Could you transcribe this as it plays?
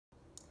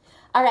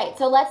All right,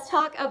 so let's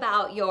talk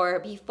about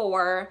your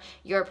before,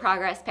 your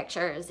progress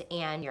pictures,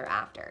 and your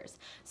afters.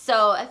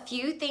 So a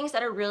few things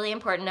that are really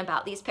important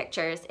about these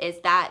pictures is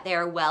that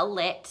they're well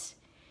lit,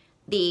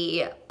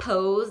 the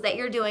pose that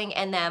you're doing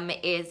in them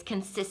is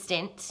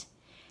consistent,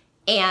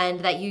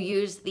 and that you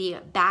use the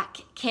back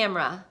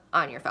camera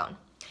on your phone.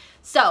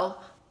 So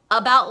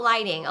about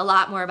lighting, a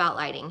lot more about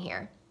lighting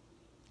here.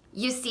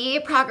 You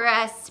see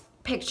progress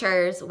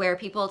pictures where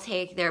people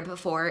take their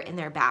before in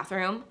their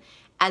bathroom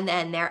and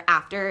then their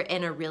after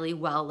in a really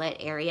well lit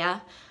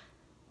area.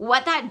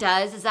 What that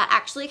does is that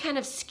actually kind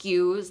of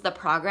skews the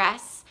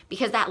progress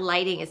because that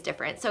lighting is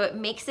different. So it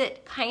makes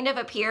it kind of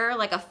appear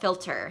like a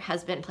filter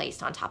has been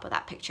placed on top of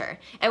that picture.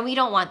 And we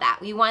don't want that.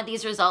 We want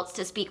these results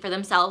to speak for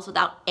themselves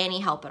without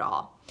any help at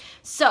all.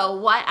 So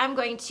what I'm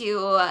going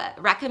to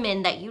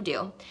recommend that you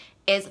do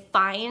is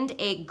find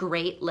a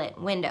great lit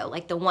window,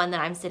 like the one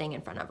that I'm sitting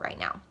in front of right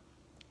now.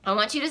 I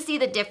want you to see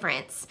the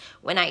difference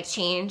when I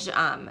change,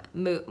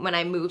 when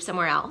I move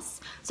somewhere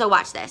else. So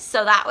watch this.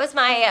 So that was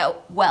my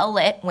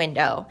well-lit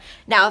window.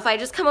 Now if I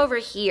just come over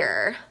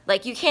here,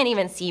 like you can't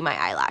even see my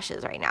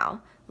eyelashes right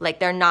now.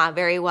 Like they're not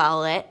very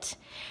well lit.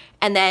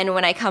 And then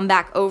when I come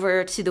back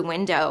over to the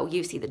window,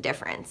 you see the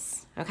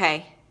difference,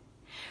 okay?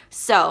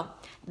 So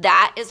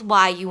that is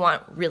why you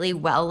want really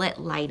well-lit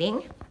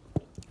lighting.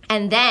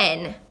 And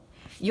then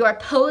your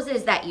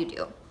poses that you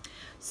do.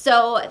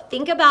 So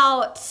think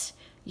about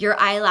your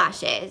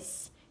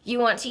eyelashes. You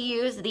want to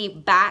use the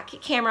back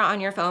camera on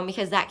your phone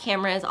because that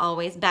camera is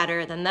always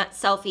better than that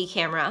selfie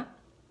camera.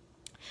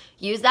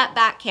 Use that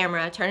back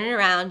camera, turn it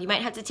around. You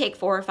might have to take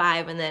 4 or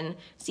 5 and then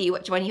see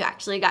which one you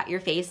actually got your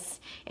face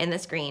in the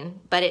screen.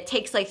 But it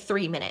takes like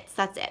 3 minutes,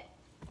 that's it,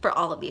 for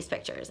all of these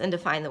pictures and to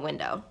find the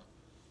window.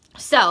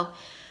 So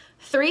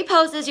 3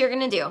 poses you're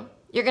gonna do.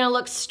 You're gonna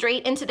look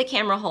straight into the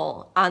camera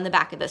hole on the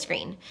back of the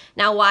screen.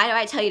 Now why do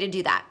I tell you to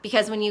do that?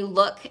 Because when you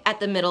look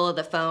at the middle of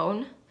the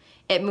phone,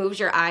 it moves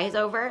your eyes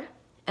over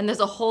and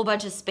there's a whole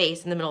bunch of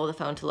space in the middle of the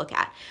phone to look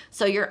at.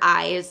 So your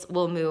eyes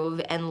will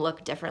move and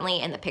look differently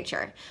in the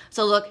picture.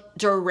 So look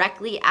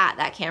directly at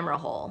that camera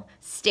hole.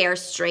 Stare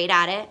straight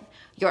at it.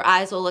 Your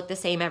eyes will look the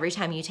same every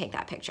time you take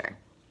that picture.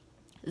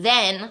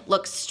 Then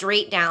look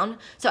straight down.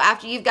 So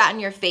after you've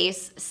gotten your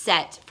face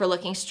set for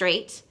looking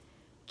straight,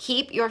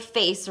 keep your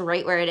face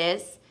right where it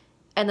is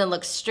and then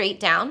look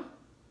straight down.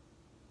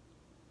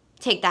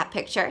 Take that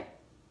picture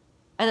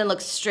and then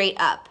look straight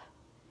up.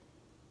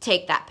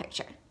 Take that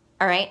picture,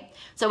 all right?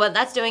 So what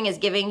that's doing is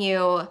giving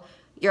you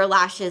your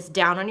lashes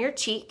down on your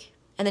cheek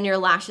and then your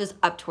lashes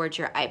up towards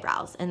your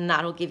eyebrows, and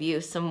that'll give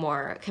you some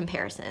more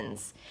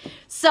comparisons.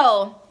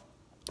 So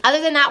other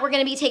than that, we're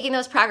gonna be taking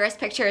those progress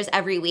pictures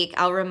every week.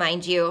 I'll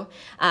remind you.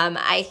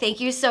 I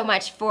thank you so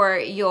much for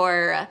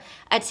your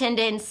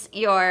attendance,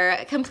 your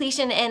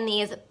completion in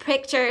these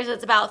pictures.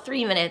 It's about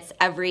 3 minutes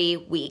every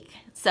week.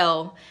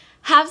 So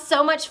have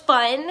so much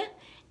fun,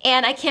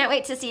 and I can't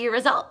wait to see your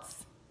results.